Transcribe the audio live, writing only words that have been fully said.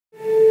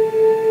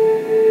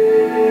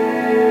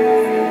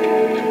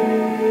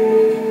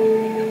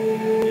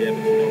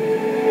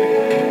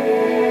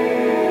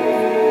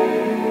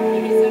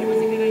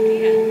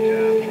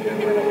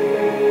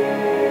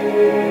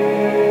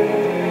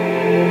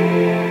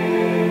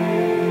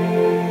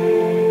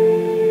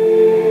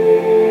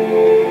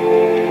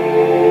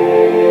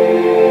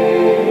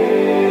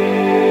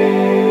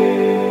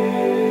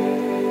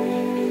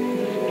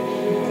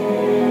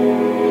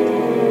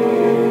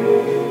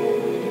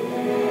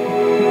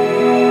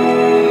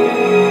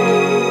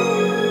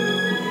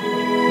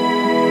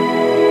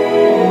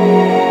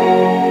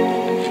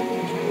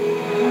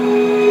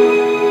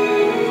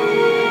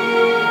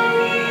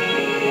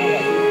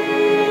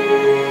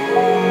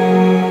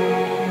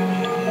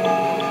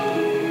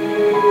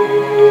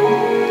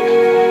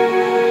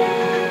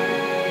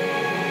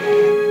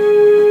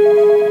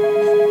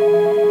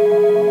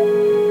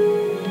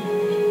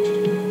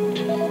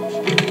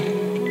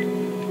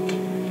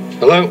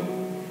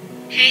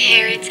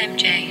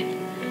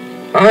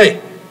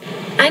Hi.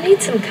 I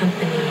need some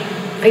company.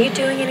 Are you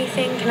doing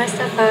anything? Can I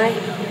stop by?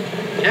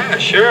 Yeah,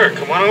 sure.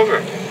 Come on over.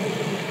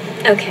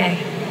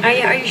 Okay.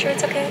 Are you sure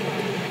it's okay?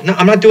 No,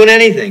 I'm not doing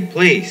anything.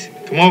 Please,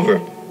 come over.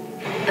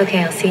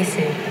 Okay, I'll see you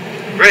soon.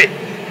 Great.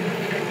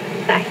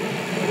 Bye.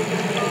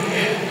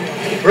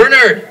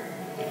 Bernard,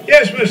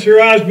 Yes, Mr.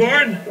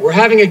 Osborne. we're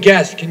having a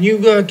guest. Can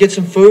you get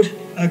some food?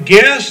 A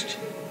guest?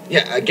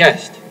 Yeah, a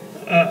guest.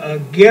 A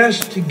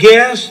guest?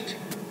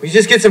 Will you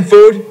just get some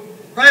food?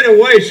 Right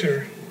away,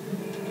 sir.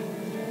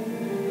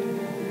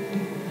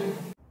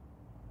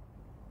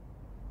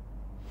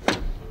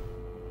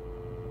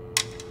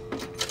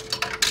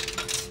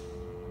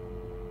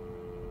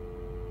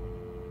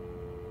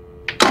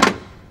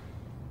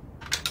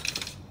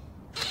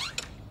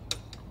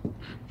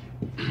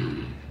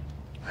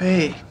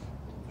 Hey,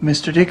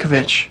 Mr.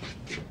 Dikovich.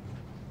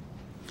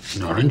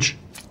 An orange?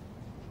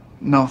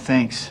 No,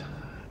 thanks.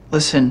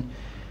 Listen,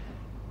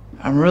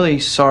 I'm really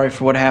sorry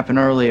for what happened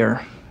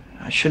earlier.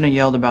 I shouldn't have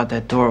yelled about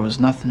that door. It was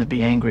nothing to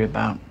be angry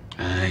about.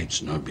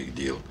 It's no big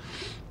deal.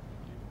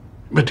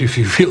 But if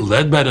you feel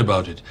that bad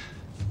about it,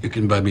 you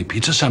can buy me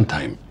pizza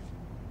sometime.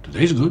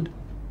 Today's good.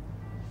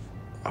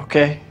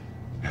 Okay.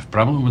 Have a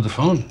problem with the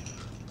phone?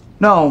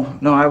 No,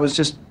 I was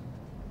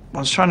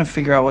trying to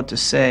figure out what to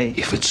say.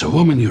 If it's a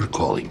woman you're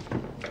calling,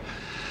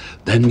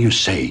 then you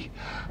say,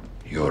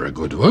 "You're a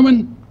good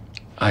woman,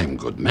 I'm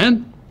good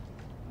man."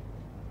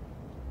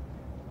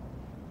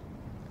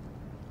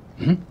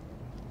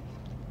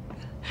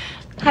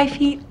 Hi,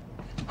 Pete.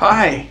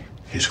 Hi.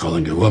 He's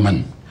calling a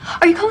woman.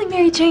 Are you calling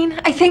Mary Jane?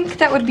 I think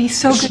that would be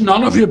so It's good.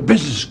 none of your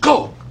business.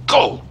 Go.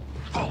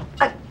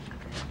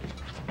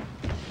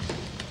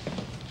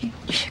 You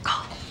should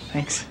call.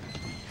 Thanks.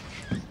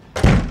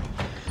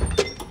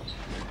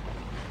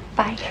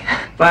 Bye.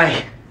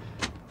 Bye.